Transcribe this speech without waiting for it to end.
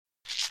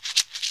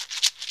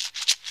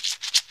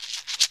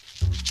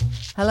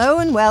Hello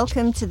and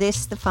welcome to the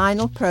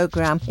final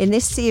programme in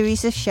this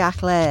series of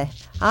Shiaght Laa.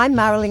 I'm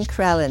Maralyn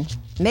Crellin.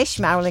 Mish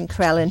Maralyn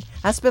Crellin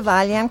as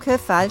bevaliam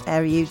cyrffael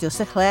eriw dus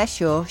y chler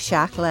sio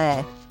Shiaght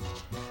Laa.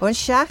 On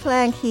Shiaght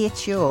Laa yn Shiaght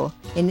Sio,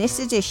 in this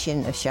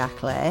edition of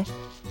Shiaght Laa,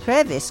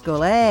 Previs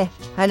Gole,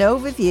 an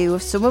overview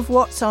of some of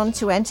what's on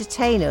to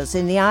entertain us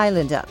in the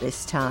island at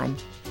this time.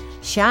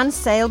 Shan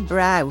Sail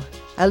Brow,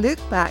 a look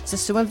back to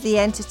some of the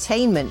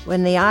entertainment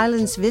when the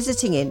island's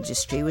visiting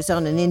industry was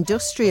on an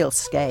industrial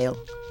scale.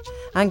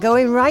 And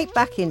going right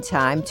back in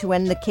time to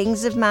when the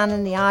kings of Man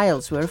and the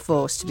Isles were a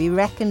force to be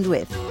reckoned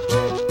with.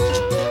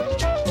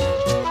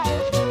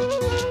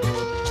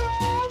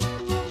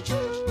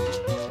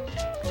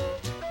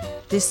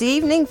 This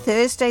evening,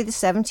 Thursday the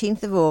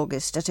 17th of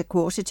August at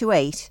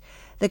 7:45,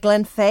 the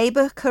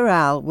Glenfaber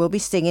Chorale will be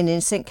singing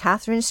in St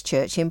Catherine's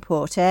Church in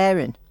Port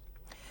Erin.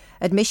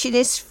 Admission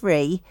is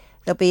free,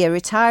 there'll be a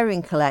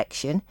retiring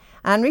collection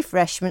and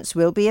refreshments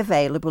will be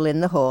available in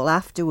the hall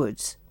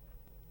afterwards.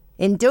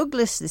 In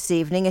Douglas this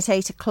evening at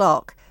 8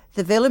 o'clock,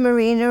 the Villa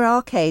Marina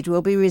Arcade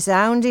will be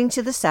resounding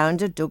to the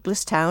sound of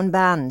Douglas Town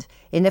Band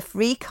in a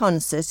free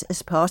concert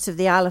as part of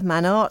the Isle of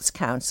Man Arts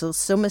Council's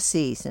summer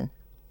season.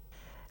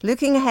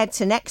 Looking ahead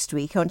to next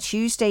week, on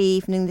Tuesday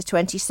evening the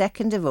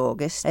 22nd of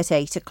August at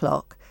 8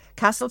 o'clock,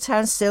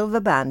 Castletown Silver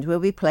Band will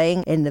be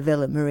playing in the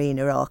Villa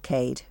Marina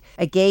Arcade,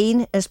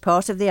 again as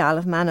part of the Isle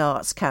of Man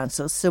Arts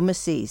Council's summer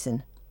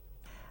season.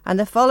 And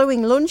the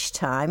following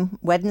lunchtime,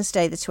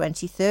 Wednesday the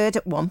 23rd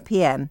at 1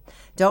 p.m,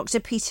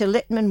 Dr Peter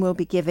Littman will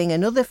be giving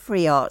another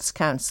Free Arts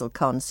Council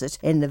concert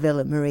in the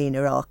Villa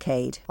Marina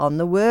Arcade on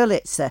the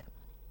Wurlitzer.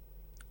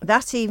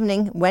 That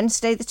evening,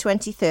 Wednesday the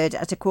 23rd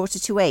at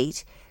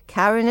 7:45,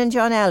 Karen and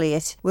John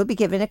Elliott will be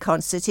giving a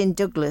concert in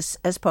Douglas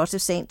as part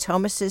of St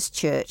Thomas's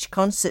Church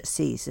concert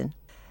season.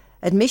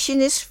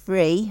 Admission is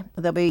free,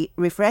 there'll be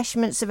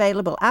refreshments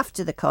available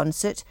after the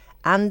concert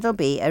and there'll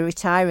be a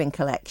retiring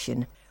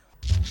collection.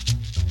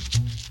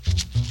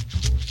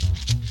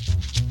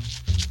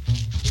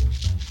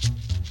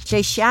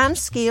 Je Shan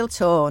Sgil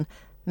Torn,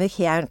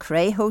 Mychiawn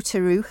Creu Ho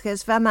Tarwch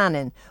as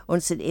Vamanin,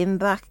 ons yn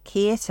imbach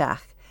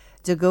Ceatach,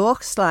 de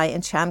Gorch Slai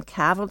and Tram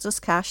Cafel dus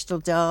Castell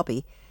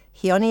Derby,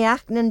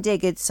 Hioniach nan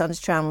Digid sons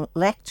Tram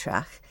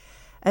Lectrach,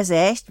 as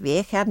echt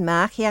Vech had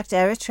Marchiacht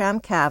era Tram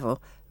Cafel,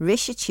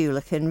 Risha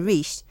Tulach and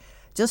Rish,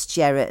 dus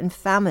Gerra and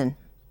Famine.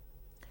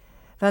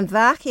 Van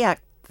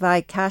Vachiacht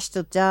vai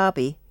Castell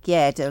Derby,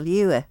 Gerdel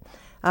Ewe,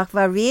 ach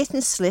va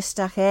Rieten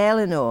Slistach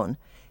Elen on,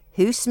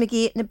 Hús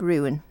Magiet na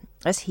Bruin,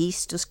 as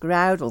Heast dus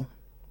Groudel.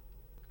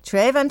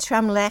 Trev an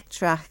Tram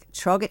Lectrach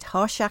troget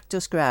Hoshach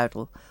dus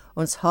Groudel,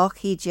 ons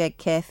Hochi Jeg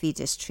Kefi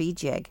des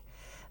Trijeg.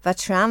 Va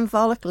Tram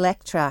Volk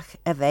Lectrach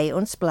ave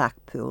ons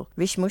Blackpool,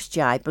 Rish mus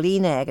jai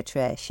blin ega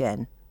tre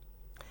shen.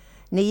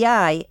 Ni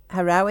jai,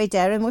 harawe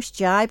dera mus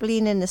jai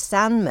blin in the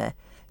Sanma,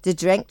 de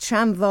drenk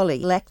Tram Volley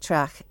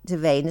Lectrach de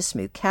Venus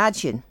mu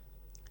Cajun.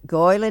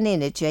 Goilen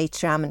in a jay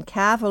Tram and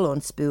Cavel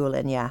ons Bool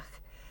en Jach.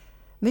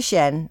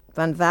 Mishen,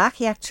 van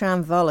vachiach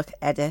Tram Volk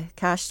edda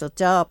Castell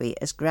Derby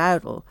as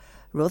Groudel,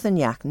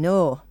 Ruthenjach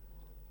no.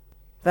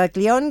 Va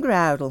Glion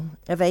Groudel,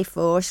 ave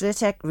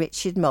forslet ec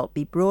Richard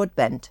Maltby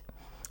Broadbent,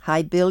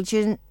 High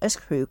Bilgen as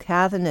Crew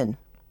Cathernan.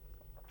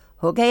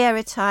 Hugge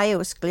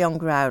eritaios Glion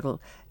Groudel,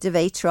 de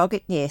ve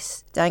troget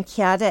nis, dan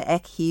ciada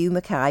ec Hugh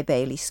Mackay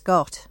Bailey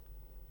Scott.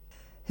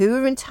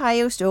 Hwyr yn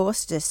taios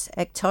ostus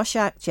ec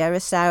toshach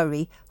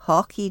Jerasauri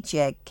hoci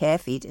jeg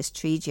cefid as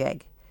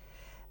trijeg.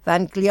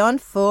 Van glion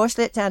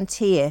forslet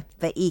antia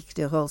ve eich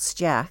de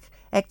holstjach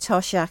ec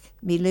toshach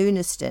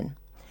miluniston,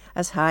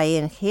 as hai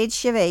in hid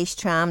shavesh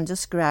tram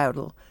dus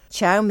groudel,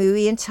 chow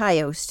mui yn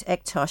taiost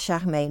ec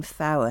toshach main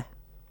fower.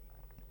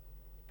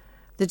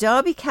 The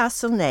Derby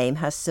Castle name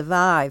has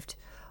survived,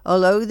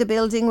 although the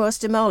building was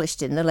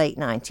demolished in the late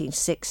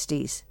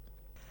 1960s.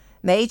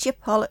 Major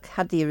Pollock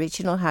had the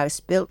original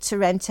house built to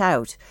rent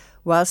out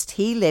whilst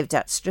he lived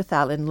at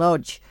Strathallan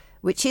Lodge,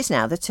 which is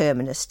now the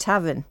Terminus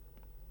Tavern.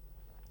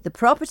 The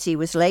property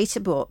was later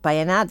bought by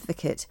an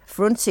advocate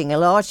fronting a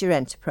larger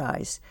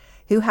enterprise,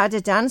 who had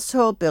a dance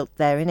hall built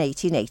there in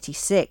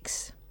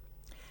 1886.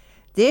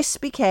 This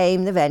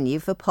became the venue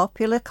for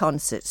popular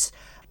concerts,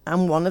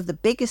 and one of the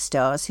biggest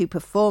stars who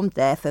performed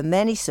there for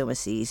many summer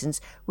seasons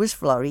was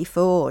Florrie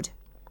Forde.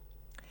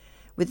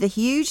 With the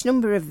huge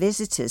number of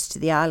visitors to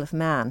the Isle of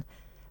Man,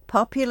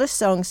 popular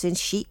songs in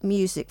sheet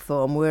music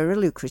form were a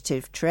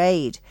lucrative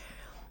trade,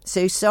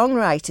 so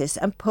songwriters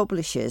and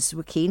publishers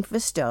were keen for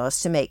stars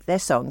to make their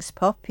songs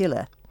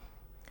popular.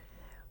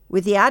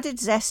 With the added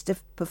zest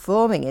of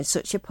performing in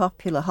such a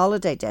popular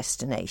holiday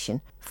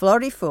destination,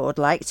 Florrie Forde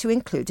liked to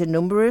include a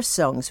number of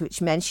songs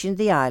which mentioned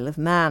the Isle of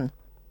Man.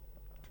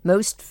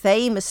 Most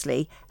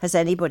famously has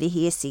anybody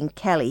here seen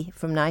Kelly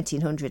from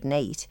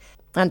 1908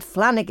 and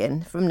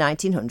Flanagan from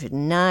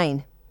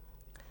 1909.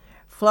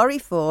 Florrie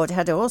Forde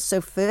had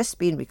also first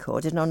been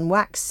recorded on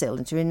wax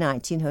cylinder in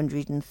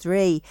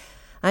 1903,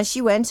 and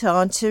she went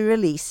on to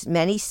release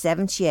many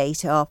 78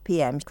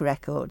 RPM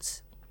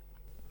records.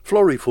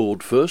 Florrie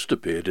Forde first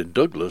appeared in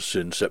Douglas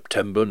in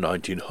September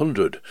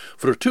 1900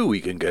 for a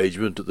 2-week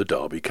engagement at the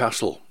Derby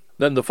Castle.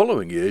 Then the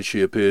following year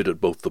she appeared at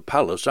both the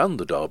Palace and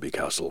the Derby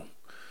Castle.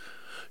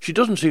 She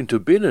doesn't seem to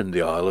have been in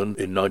the island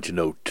in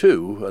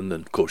 1902, and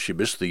then of course she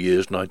missed the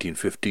years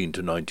 1915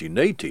 to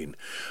 1918,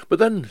 but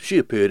then she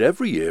appeared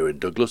every year in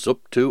Douglas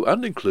up to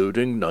and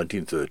including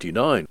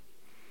 1939.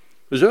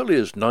 As early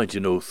as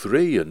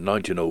 1903 and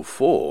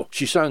 1904,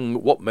 she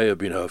sang what may have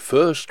been her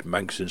first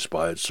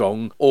Manx-inspired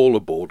song, All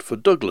Aboard for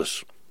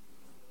Douglas.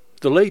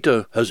 The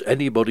later Has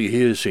Anybody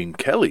Here Seen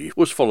Kelly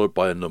was followed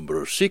by a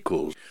number of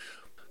sequels.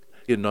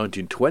 In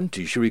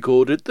 1920 she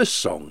recorded this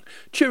song,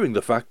 cheering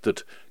the fact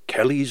that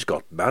Kelly's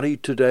got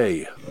married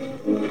today.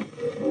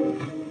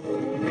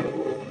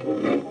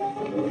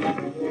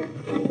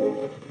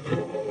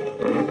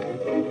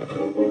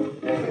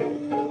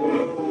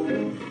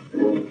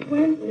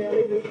 When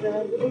Kelly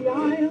returned to the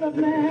Isle of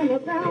Man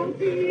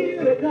about a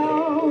year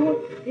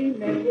ago, he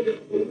met with a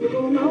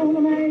beautiful Mona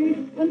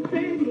maid and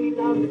said he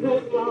loved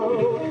her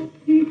so.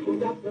 He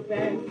put up the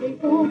band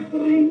before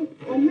spring,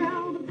 and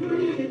now the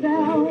truth is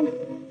out,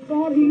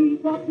 for he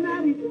got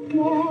married this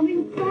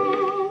morning,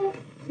 so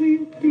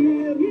we'll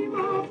cheer him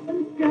up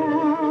and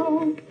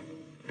shout.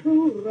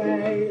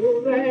 Hooray,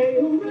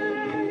 hooray,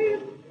 hooray,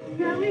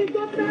 Kelly's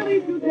got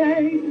married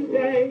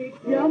today,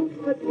 jump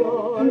for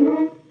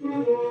joy.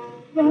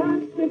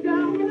 First a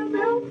girl and a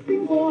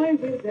melting boy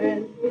will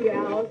dance the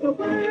hours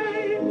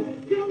away,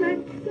 till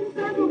next and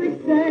Saturday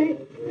day,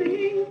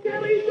 singing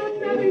Kelly's got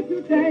married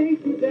today,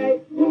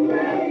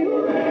 hooray,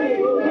 hooray,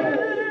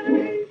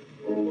 hooray.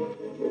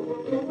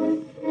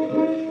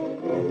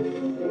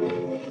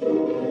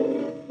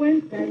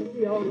 When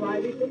Fancy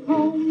O'Reilly took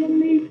home the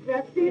meat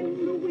wrapped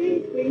in the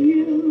weekly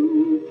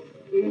news,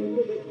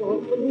 into the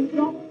saucepan he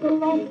dropped the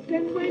lock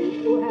and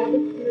went to have a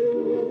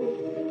snooze.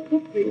 The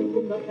print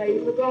in the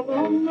paper got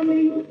on the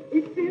meat,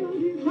 it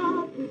filled his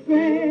heart with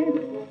dread,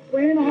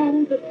 when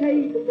on the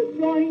table the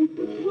joints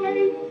were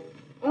swayed,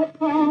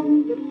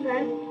 upon the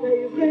fat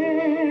they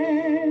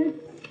read.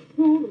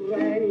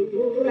 Hooray,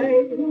 hooray,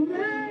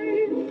 hooray,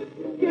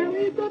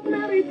 Kelly's got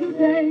married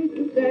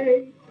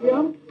today,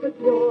 jump for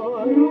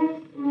joy.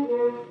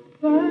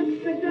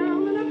 First a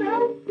girl and a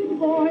melting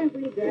boy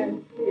will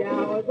dance the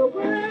hours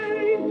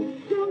away,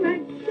 till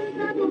next and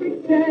Saturday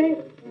day,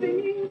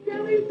 singing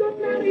Kelly's got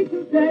married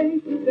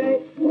today,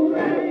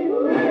 hooray,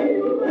 hooray,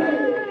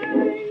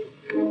 hooray.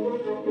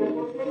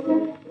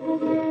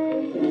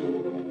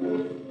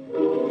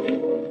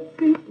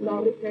 Since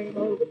Florrie came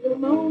over to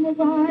Mona's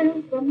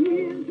Isle some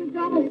years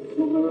ago, it's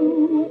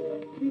true,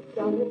 she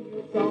sung a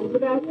few songs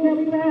about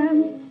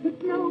Kellyland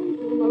that's known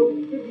to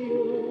most of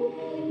you.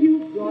 You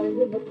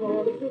joined in the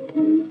chorus of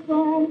two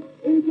songs,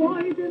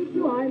 enjoyed them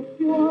too, I'm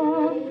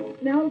sure.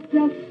 Now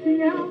just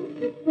sing out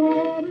the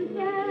story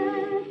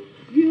there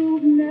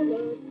you've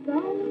never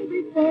sung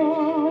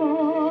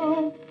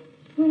before.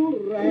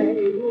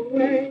 Hooray,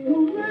 hooray,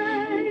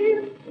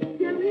 hooray,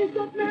 Kelly's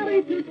got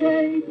married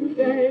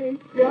today,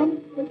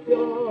 jump for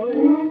joy.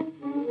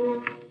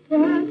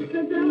 First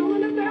a girl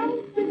and a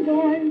bouncing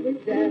boy will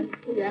dance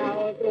the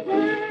hours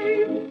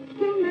away,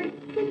 till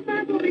next and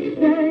Saturday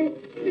day,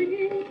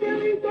 singing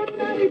Kelly's got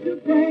married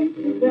today,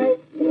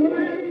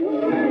 hooray,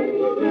 hooray,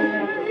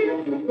 hooray,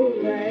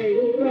 hooray,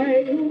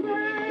 hooray,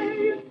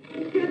 hooray,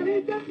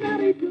 Kelly's got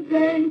married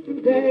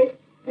today,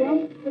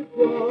 jump for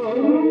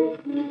joy.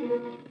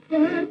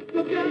 First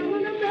a girl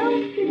and a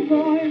bouncing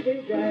boy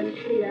will dance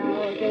the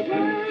hours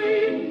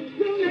away,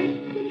 till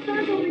next and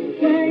Saturday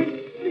day,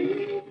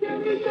 singing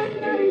Kelly's got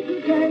married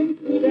today,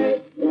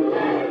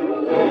 hooray,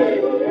 hooray,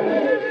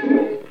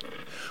 hooray.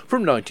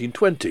 From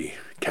 1920,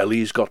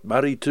 Kelly's got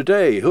married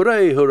today,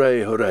 hooray,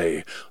 hooray,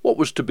 hooray, what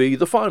was to be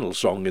the final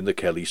song in the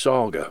Kelly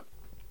saga.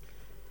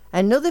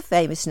 Another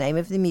famous name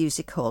of the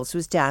music halls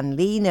was Dan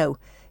Leno,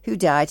 who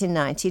died in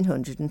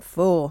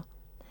 1904.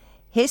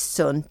 His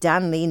son,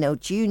 Dan Leno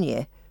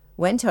Jr.,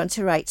 went on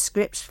to write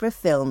scripts for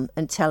film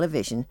and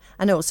television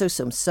and also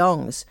some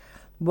songs,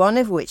 one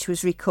of which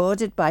was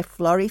recorded by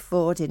Florrie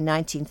Forde in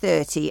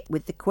 1930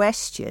 with the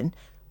question,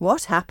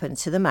 what happened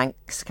to the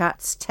Manx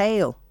cat's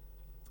tail?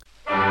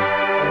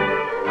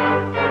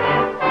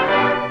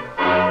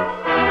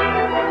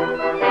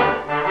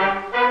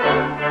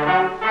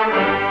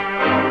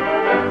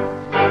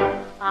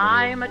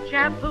 I'm a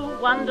chap who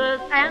wonders,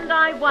 and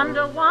I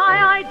wonder why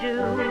I do.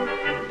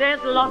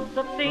 There's lots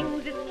of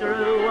things, it's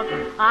true,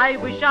 I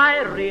wish I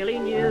really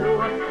knew.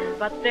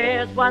 But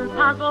there's one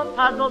puzzle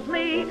puzzles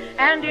me,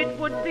 and it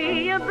would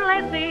be a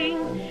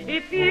blessing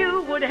if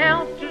you would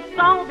help to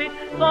solve it,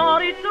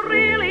 for it's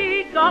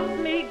really got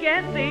me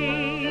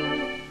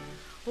guessing.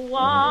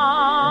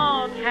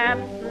 What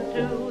happened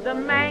to the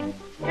Manx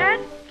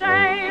cat's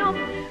tail?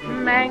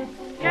 Manx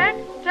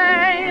cat's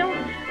tail,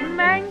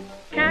 Manx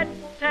cat's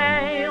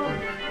tail.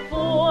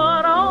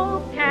 Poor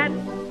old cat,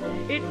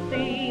 it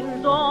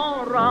seems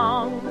all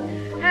wrong,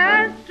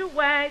 has to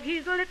wag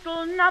his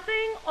little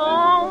nothing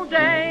all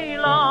day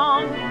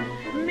long.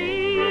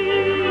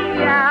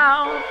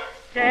 Meow,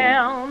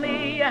 tell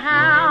me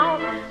how,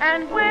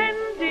 and when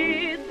did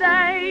did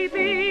they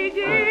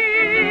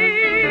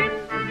begin?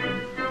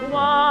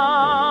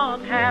 What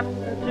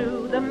happened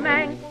to the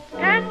Manx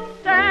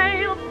cat's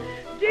tail?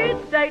 Did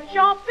they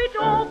chop it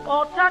off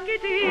or tuck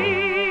it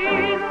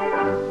in?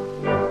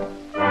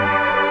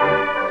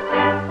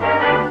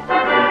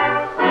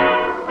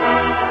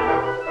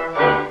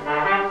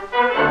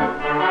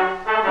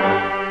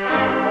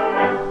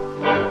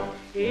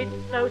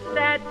 It's so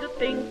sad to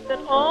think that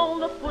all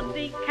the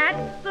pussy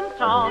cats and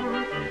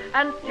toms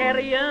and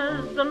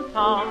terriers and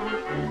poms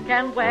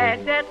can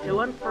wag their to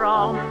and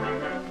from,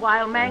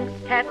 while Manx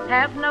cats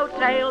have no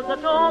tails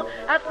at all,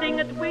 a thing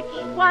at which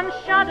one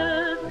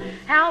shudders.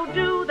 How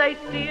do they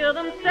steer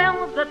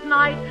themselves at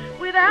night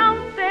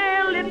without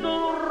their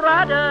little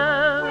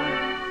rudders?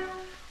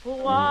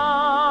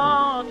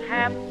 What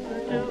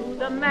happened to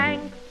the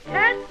Manx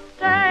cat's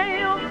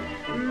tail?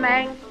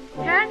 Manx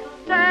cat's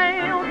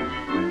tail,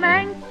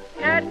 Manx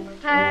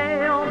cat's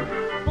tail.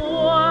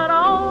 Poor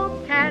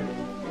old cat,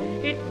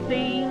 it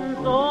seems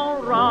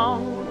all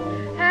wrong,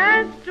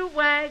 has to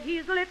wag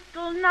his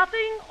little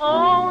nothing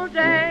all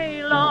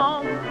day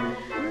long.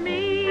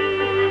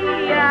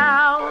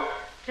 Meow,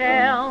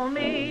 tell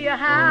me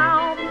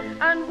how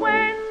and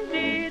when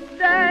did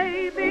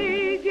they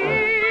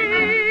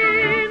begin?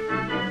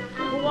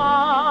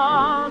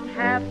 What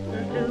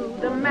happened to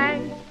the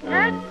Manx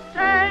cat's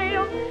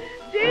tail?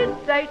 Did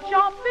they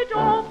chop it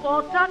off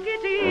or tuck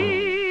it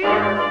in?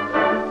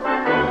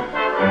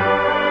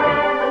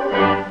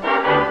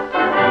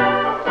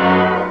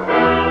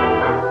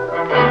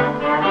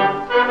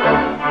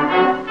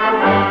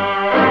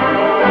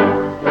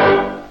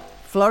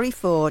 Florrie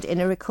Forde in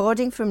a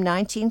recording from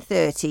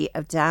 1930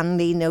 of Dan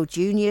Leno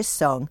Jr.'s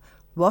song,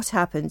 What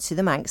Happened to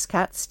the Manx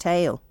Cat's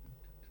Tail.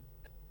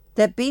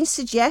 There have been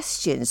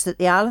suggestions that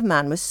the Isle of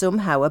Man was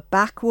somehow a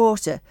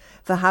backwater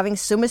for having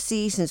summer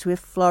seasons with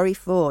Florrie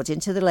Forde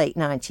into the late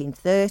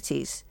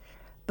 1930s.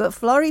 But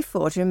Florrie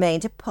Forde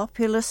remained a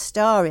popular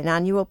star in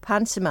annual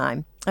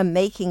pantomime and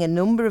making a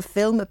number of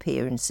film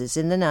appearances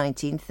in the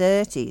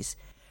 1930s.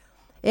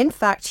 In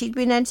fact, she'd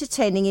been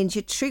entertaining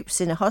injured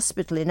troops in a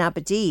hospital in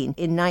Aberdeen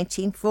in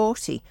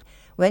 1940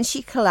 when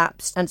she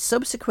collapsed and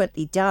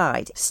subsequently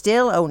died,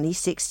 still only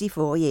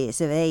 64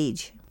 years of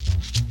age.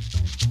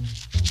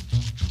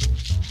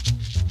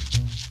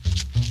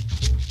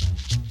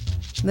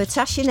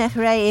 Natasha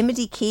Nechrei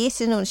imedi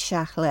Keaton on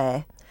Shiaght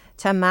Laa,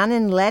 ta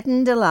manin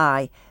ledden de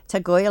lai, ta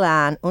goil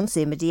an ons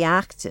imedi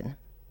acton.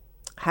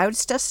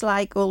 Houds ta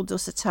slaig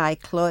uldus a tai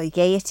cloi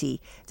gaiety,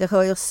 de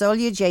goil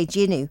solio jay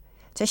ginu,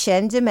 ta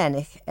shen de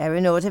menich,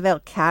 an order vel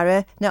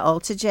cara na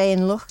alta jay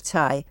in luch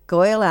tai,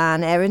 goil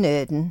an an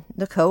urden,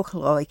 na coch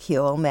loi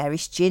kiol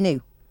merish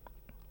ginu.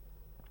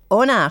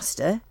 On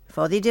asta,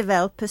 foddy de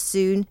vel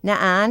pursoon na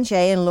an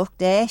jay in luch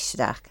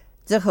deishtach,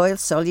 de goil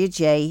solio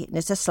jay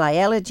na ta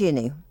slayella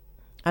ginu.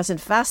 As yn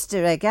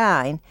faster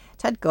again,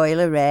 tad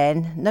goil a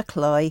ren, na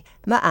cloi,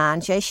 ma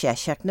an jay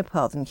sheshach na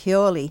podden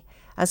chioli,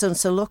 as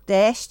uns a look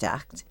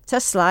deishtacht, ta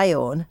sly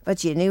on, va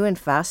ginu yn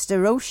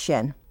faster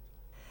roshen.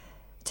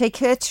 Take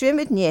her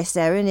trimmed nies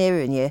an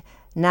irinje,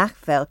 nach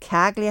vel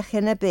cagliach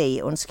in a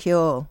bee ons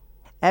chiol.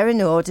 An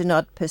order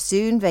nod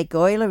pursoon ve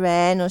goil a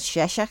ren ons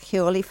sheshach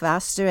chioli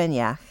faster en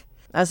yach,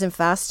 as yn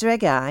faster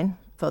again,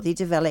 for the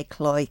devele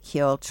cloi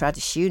chiol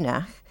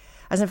traditionach,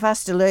 as yn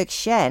faster lurg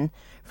shen,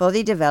 for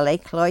the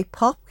devele cloi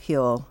pop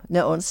chiol,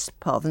 na ons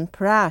podden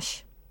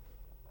prash.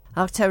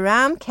 Ach ta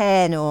ram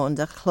cairn on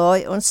de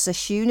cloi ons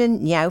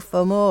sashunen niau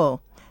for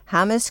mall,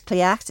 hammers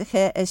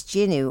cliachtache as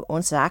ginu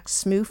ons act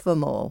smooth for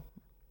mall.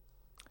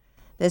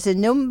 There's a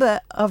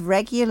number of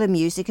regular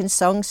music and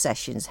song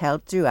sessions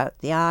held throughout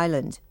the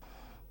island.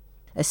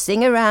 A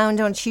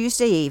sing-around on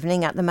Tuesday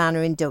evening at the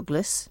Manor in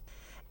Douglas,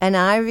 an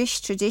Irish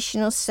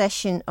traditional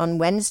session on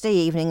Wednesday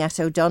evening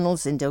at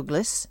O'Donnell's in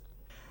Douglas,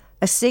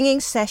 a singing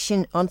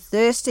session on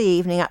Thursday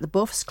evening at the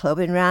Buffs Club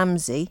in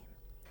Ramsey,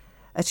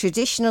 a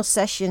traditional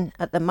session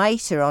at the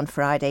Mitre on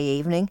Friday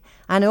evening,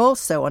 and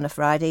also on a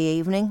Friday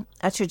evening,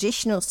 a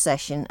traditional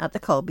session at the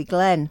Colby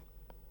Glen.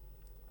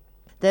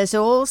 There's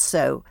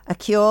also a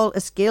Ceol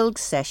as Guild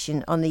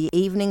session on the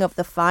evening of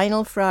the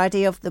final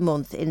Friday of the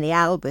month in the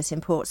Albert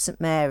in Port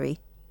St Mary,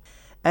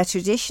 a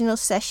traditional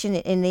session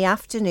in the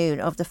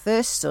afternoon of the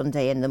first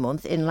Sunday in the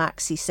month in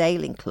Laxey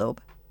Sailing Club,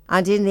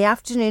 and in the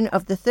afternoon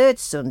of the third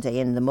Sunday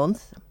in the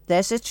month,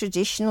 there's a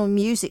traditional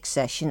music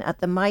session at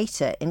the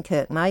Mitre in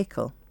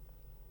Kirkmichael.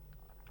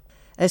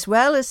 As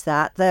well as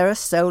that, there are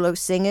solo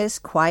singers,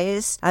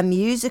 choirs and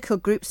musical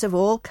groups of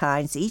all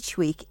kinds each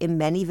week in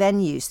many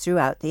venues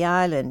throughout the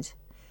island.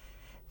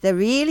 There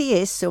really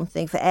is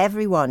something for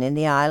everyone in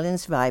the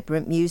island's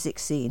vibrant music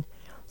scene,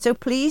 so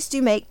please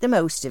do make the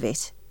most of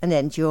it and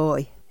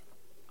enjoy.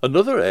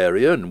 Another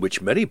area in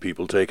which many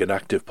people take an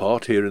active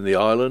part here in the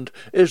island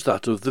is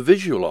that of the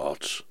visual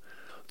arts.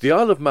 The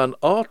Isle of Man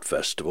Art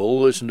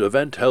Festival is an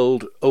event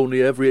held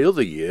only every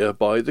other year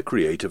by the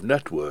Creative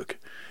Network.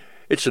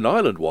 It's an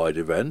island-wide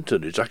event,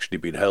 and it's actually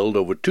been held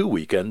over 2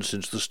 weekends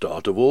since the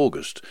start of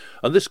August.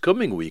 And this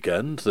coming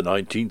weekend, the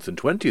 19th and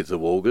 20th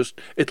of August,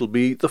 it'll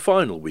be the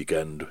final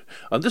weekend,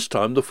 and this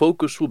time the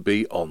focus will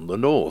be on the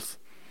north.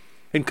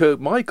 In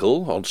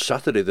Kirkmichael, on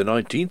Saturday the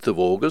 19th of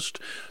August,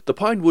 the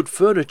Pinewood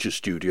Furniture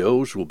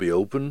Studios will be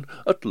open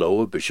at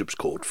Lower Bishop's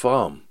Court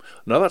Farm.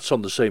 Now that's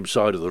on the same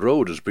side of the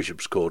road as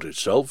Bishop's Court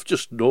itself,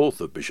 just north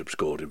of Bishop's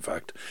Court in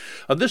fact.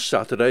 And this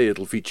Saturday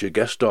it'll feature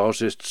guest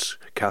artists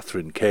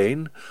Catherine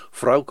Kane,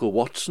 Frauke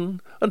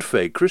Watson and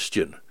Faye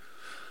Christian.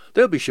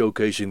 They'll be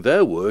showcasing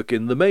their work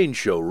in the main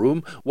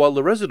showroom, while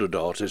the resident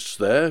artists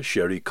there,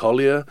 Sherry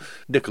Collier,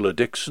 Nicola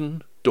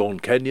Dixon,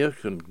 Dawn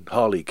Kenyock and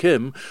Harley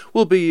Kim,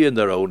 will be in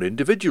their own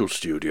individual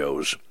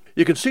studios.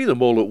 You can see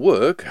them all at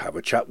work, have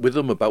a chat with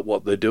them about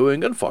what they're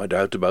doing and find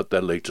out about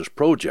their latest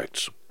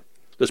projects.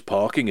 There's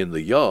parking in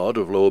the yard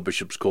of Lower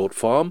Bishop's Court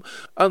Farm,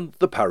 and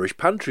the parish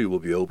pantry will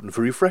be open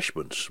for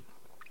refreshments.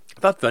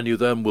 That venue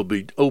then will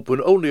be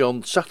open only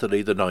on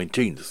Saturday the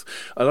 19th,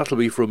 and that'll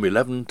be from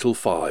 11 till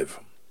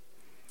 5.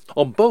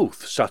 On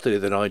both Saturday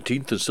the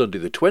 19th and Sunday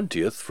the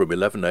 20th, from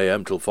 11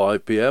 a.m. till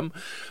 5 p.m,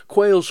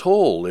 Quails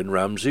Hall in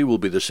Ramsey will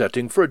be the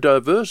setting for a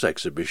diverse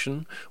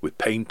exhibition with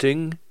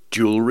painting,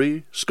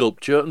 jewellery,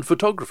 sculpture and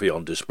photography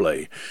on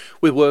display,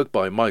 with work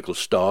by Michael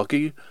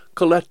Starkey,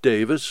 Colette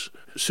Davis,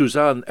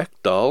 Suzanne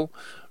Ekdahl,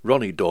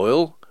 Ronnie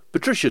Doyle,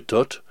 Patricia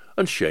Tutt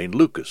and Shane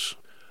Lucas.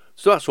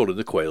 So that's all in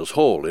the Quails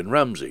Hall in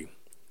Ramsey.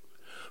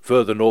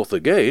 Further north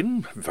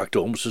again, in fact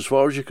almost as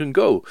far as you can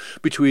go,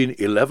 between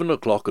 11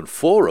 o'clock and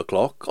 4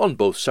 o'clock on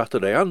both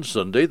Saturday and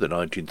Sunday, the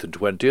 19th and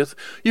 20th,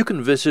 you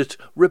can visit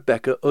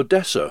Rebecca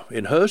Odessa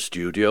in her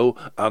studio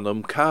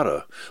Anam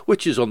Cara,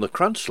 which is on the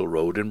Cransell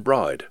Road in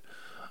Bride.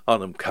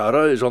 Anam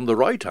Cara is on the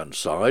right-hand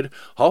side,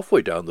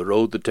 halfway down the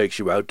road that takes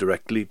you out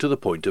directly to the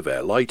Point of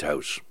Ayr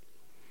Lighthouse.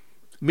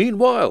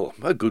 Meanwhile,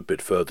 a good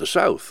bit further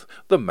south,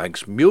 the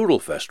Manx Mural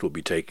Fest will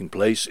be taking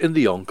place in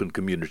the Onken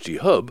Community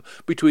Hub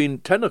between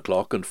 10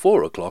 o'clock and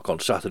 4 o'clock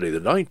on Saturday the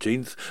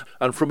 19th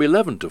and from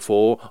 11 to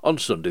 4 on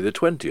Sunday the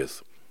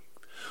 20th.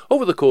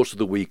 Over the course of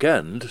the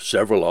weekend,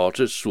 several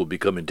artists will be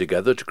coming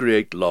together to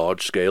create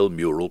large-scale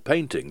mural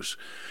paintings.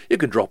 You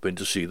can drop in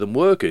to see them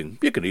working.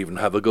 You can even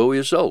have a go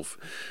yourself.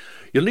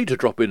 You'll need to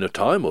drop in a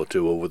time or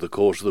two over the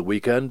course of the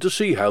weekend to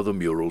see how the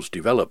murals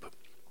develop.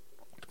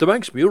 The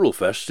Manx Mural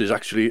Fest is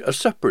actually a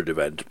separate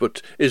event,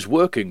 but is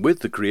working with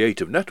the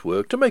Creative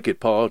Network to make it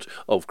part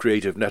of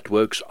Creative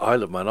Network's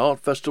Isle of Man Art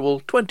Festival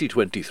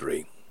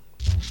 2023.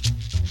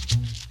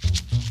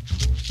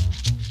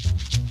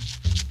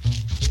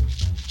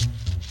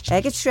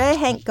 Eg y tre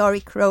henk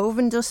gori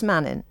croven dus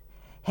mannen,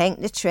 henk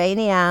na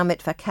treni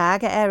armit va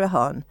caga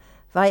erahon,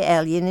 vai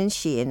elien in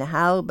Shein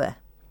halbe.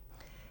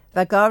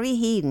 Va gori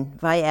heden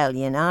vai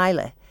elien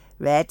eile,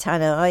 red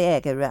tana oi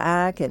ega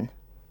ra agen.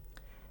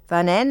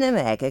 Van ennem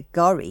ega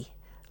gori,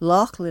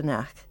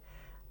 Lochlanach,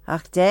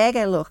 ach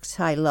dega lucht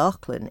hai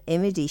Lochlin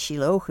imidi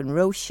shilochen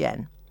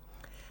roshen.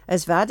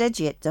 As vada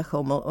jit de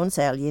hummel ons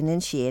elien in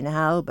Shein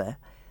halbe,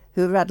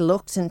 who rad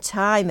lucht en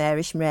time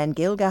erish mren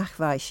gilgach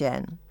vai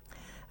shen.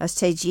 As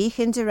te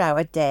jichen de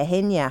rauwe de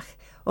hinjach,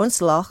 ons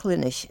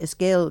Lochlinish as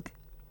gilg.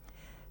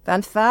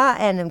 Van fa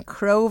ennem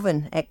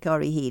croven ek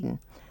gori heden,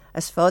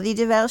 as foddy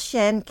de vel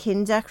shen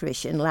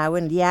kindachrish en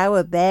lauwen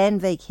liauwe ben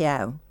ve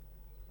kiau.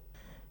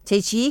 Te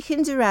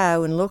jichen de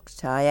rauw en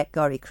luchtai ek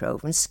gori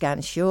croven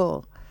scan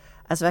shawl,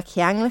 as va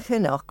kianglich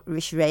enoch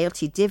rish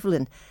realty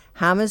divlin,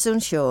 hammers on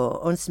shore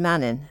ons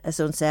mannen as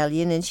ons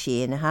elien en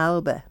Shein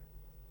halbe.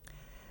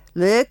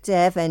 Lurk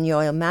dev en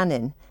joil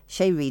mannen,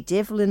 she re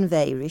divlin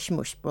veirish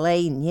mush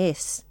blain,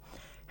 yes.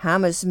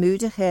 Hammers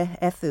moedige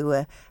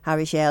effue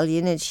harish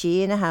elien en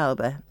Shein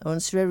halbe,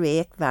 ons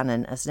reek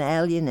vannen as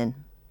na elienen.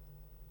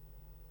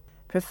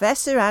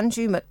 Professor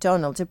Andrew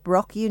MacDonald of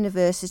Brock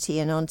University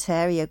in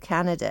Ontario,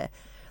 Canada,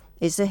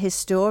 is a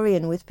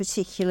historian with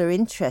particular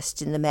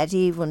interest in the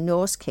medieval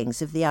Norse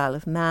kings of the Isle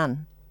of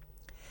Man.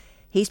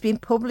 He's been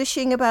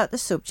publishing about the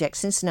subject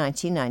since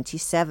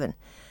 1997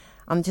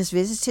 and has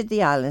visited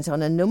the island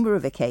on a number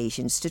of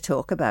occasions to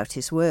talk about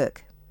his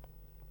work.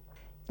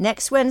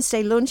 Next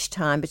Wednesday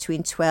lunchtime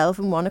between 12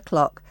 and 1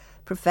 o'clock,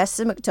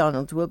 Professor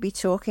MacDonald will be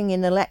talking in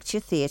the Lecture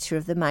Theatre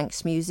of the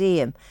Manx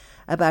Museum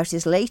about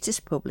his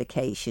latest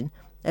publication,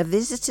 A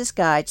Visitor's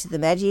Guide to the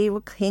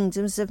Medieval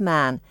Kingdoms of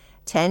Man,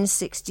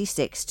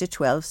 1066 to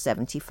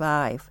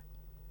 1275.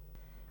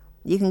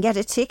 You can get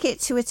a ticket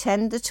to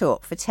attend the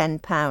talk for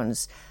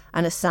 £10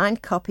 and a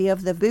signed copy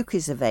of the book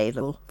is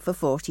available for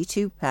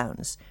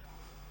 £42.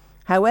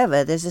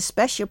 However, there's a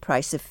special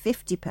price of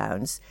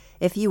 £50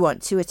 if you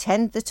want to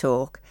attend the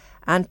talk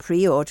and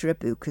pre-order a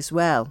book as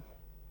well.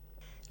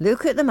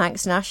 Look at the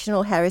Manx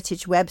National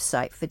Heritage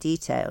website for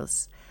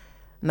details,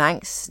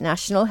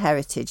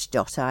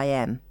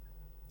 manxnationalheritage.im.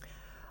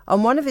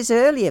 On one of his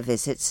earlier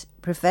visits,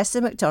 Professor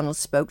MacDonald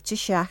spoke to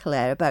Shiaght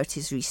Laa about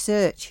his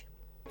research.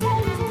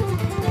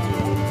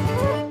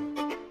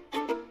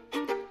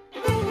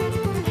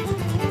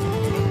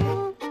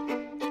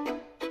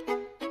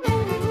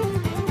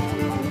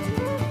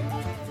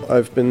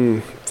 I've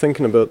been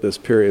thinking about this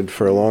period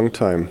for a long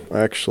time.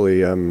 I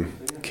actually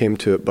came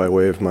to it by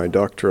way of my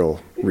doctoral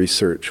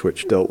research,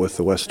 which dealt with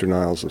the Western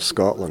Isles of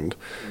Scotland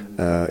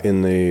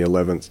in the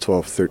 11th,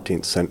 12th,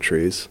 13th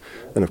centuries.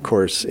 And of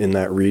course, in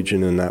that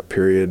region, in that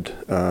period,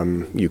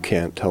 you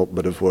can't help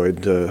but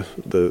avoid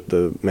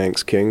the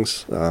Manx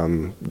kings.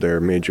 They're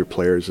major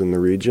players in the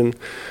region.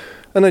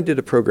 And I did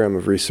a program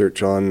of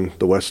research on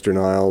the Western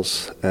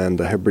Isles and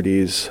the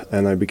Hebrides,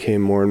 and I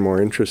became more and more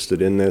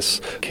interested in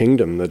this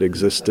kingdom that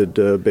existed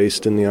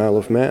based in the Isle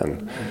of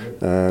Man.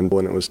 And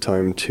when it was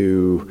time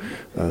to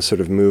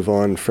sort of move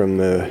on from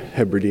the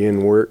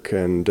Hebridean work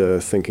and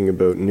thinking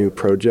about new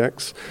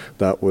projects,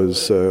 that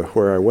was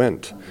where I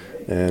went.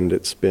 And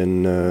it's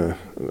been a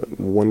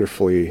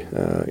wonderfully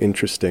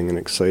interesting and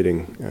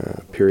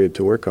exciting period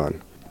to work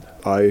on.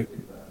 I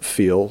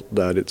feel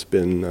that it's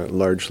been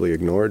largely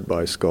ignored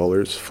by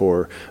scholars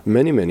for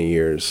many, many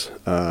years.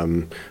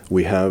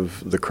 We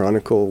have the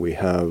Chronicle, we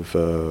have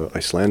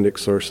Icelandic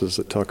sources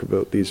that talk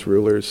about these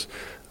rulers.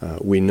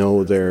 We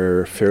know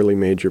they're fairly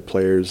major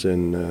players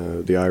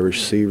in the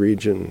Irish Sea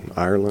region,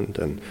 Ireland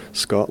and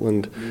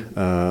Scotland,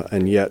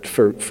 and yet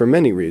for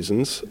many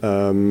reasons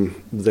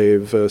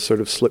they've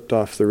sort of slipped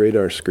off the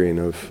radar screen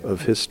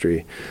of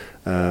history.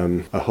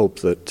 I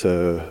hope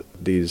that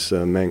these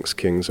Manx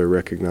kings are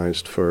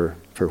recognized for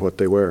what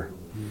they were.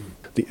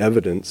 The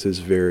evidence is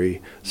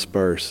very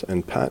sparse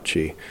and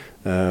patchy,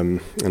 and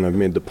I've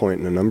made the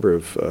point in a number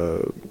of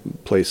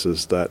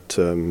places that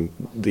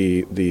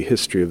the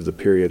history of the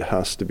period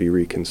has to be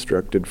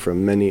reconstructed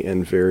from many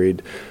and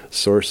varied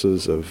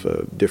sources of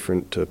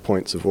different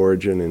points of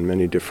origin in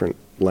many different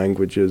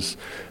languages.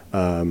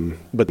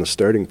 But the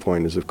starting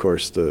point is, of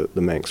course, the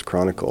Manx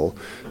Chronicle.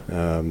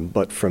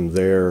 But from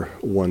there,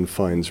 one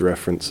finds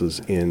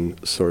references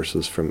in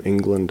sources from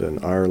England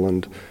and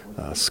Ireland,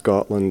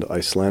 Scotland,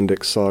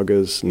 Icelandic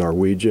sagas,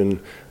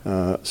 Norwegian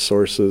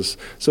sources.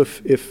 So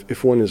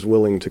if one is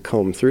willing to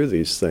comb through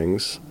these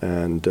things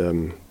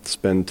and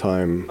spend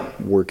time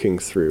working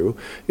through,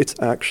 it's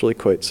actually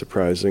quite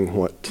surprising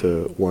what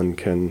one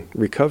can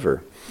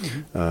recover.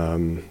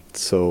 Mm-hmm.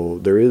 So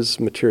there is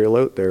material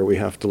out there. We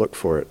have to look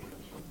for it.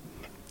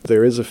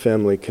 There is a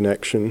family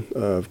connection.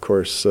 Of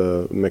course,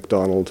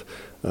 MacDonald,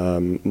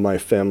 my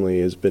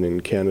family has been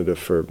in Canada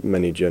for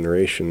many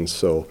generations,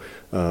 so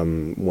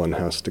one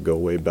has to go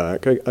way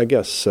back. I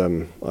guess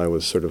I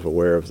was sort of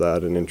aware of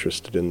that and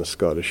interested in the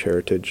Scottish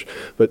heritage.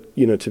 But,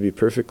 to be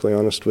perfectly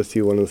honest with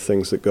you, one of the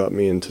things that got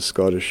me into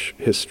Scottish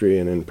history,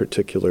 and in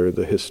particular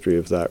the history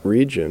of that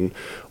region,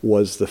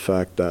 was the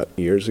fact that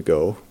years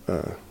ago,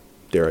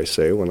 dare I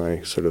say, when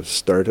I sort of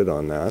started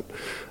on that,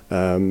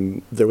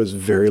 there was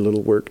very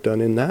little work done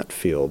in that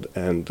field,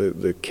 and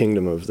the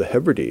kingdom of the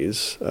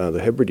Hebrides,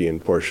 the Hebridean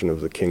portion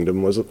of the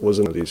kingdom, was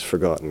one of these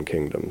forgotten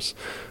kingdoms.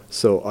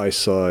 So I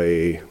saw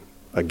a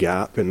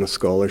gap in the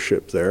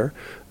scholarship there,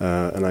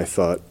 and I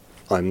thought,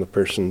 I'm the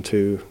person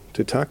to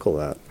tackle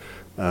that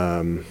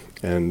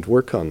and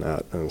work on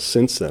that. And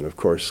since then, of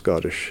course,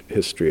 Scottish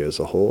history as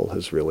a whole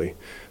has really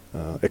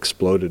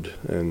exploded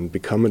and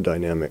become a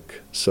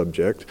dynamic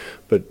subject,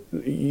 but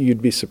you'd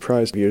be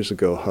surprised years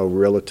ago how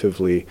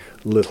relatively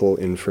little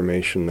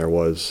information there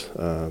was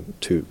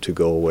to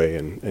go away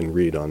and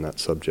read on that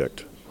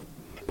subject.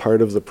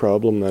 Part of the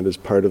problem, that is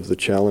part of the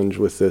challenge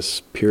with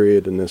this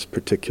period and this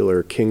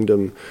particular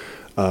kingdom,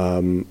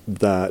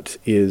 that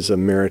is a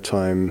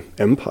maritime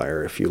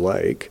empire, if you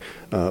like,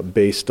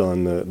 based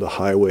on the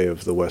highway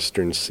of the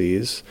Western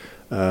Seas,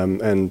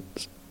 and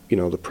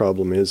the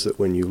problem is that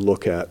when you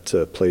look at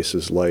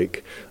places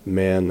like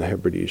Man, the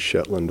Hebrides,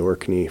 Shetland,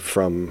 Orkney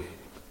from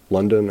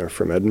London or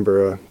from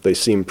Edinburgh, they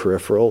seem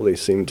peripheral, they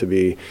seem to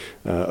be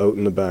out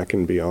in the back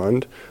and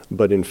beyond.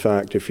 But in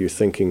fact, if you're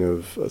thinking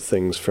of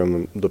things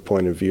from the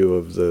point of view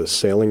of the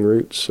sailing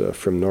routes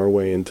from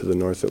Norway into the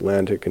North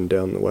Atlantic and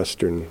down the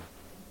western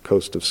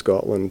coast of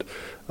Scotland,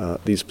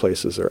 these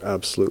places are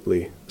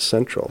absolutely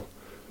central.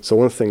 So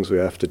one of the things we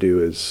have to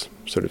do is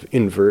sort of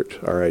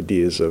invert our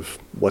ideas of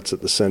what's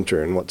at the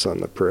center and what's on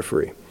the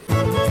periphery.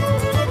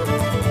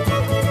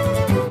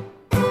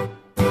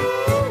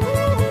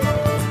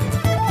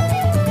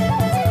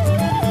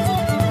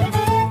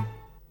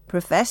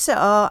 Professor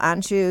R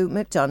Andrew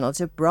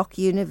MacDonald of Brock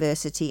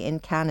University in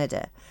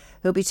Canada,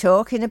 who'll be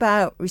talking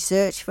about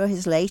research for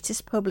his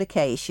latest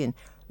publication,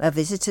 A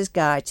Visitor's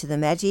Guide to the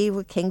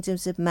Medieval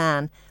Kingdoms of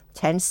Man,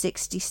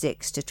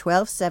 1066 to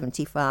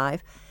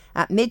 1275,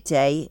 at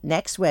midday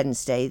next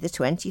Wednesday, the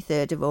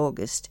 23rd of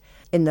August,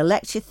 in the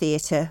Lecture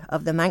Theatre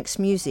of the Manx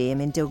Museum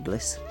in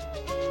Douglas.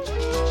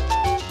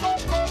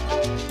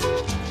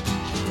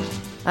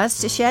 As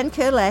to Shen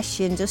Curlesh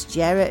Indus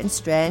Jera and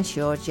Strain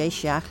Shaw J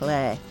Shiaght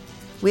Laa.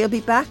 We'll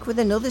be back with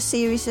another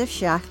series of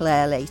Shiaght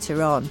Laa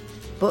later on,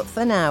 but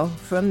for now,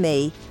 from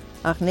me,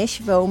 Agnish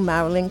Vo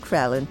Maralyn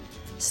Crellin,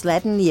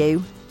 Sledden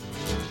you,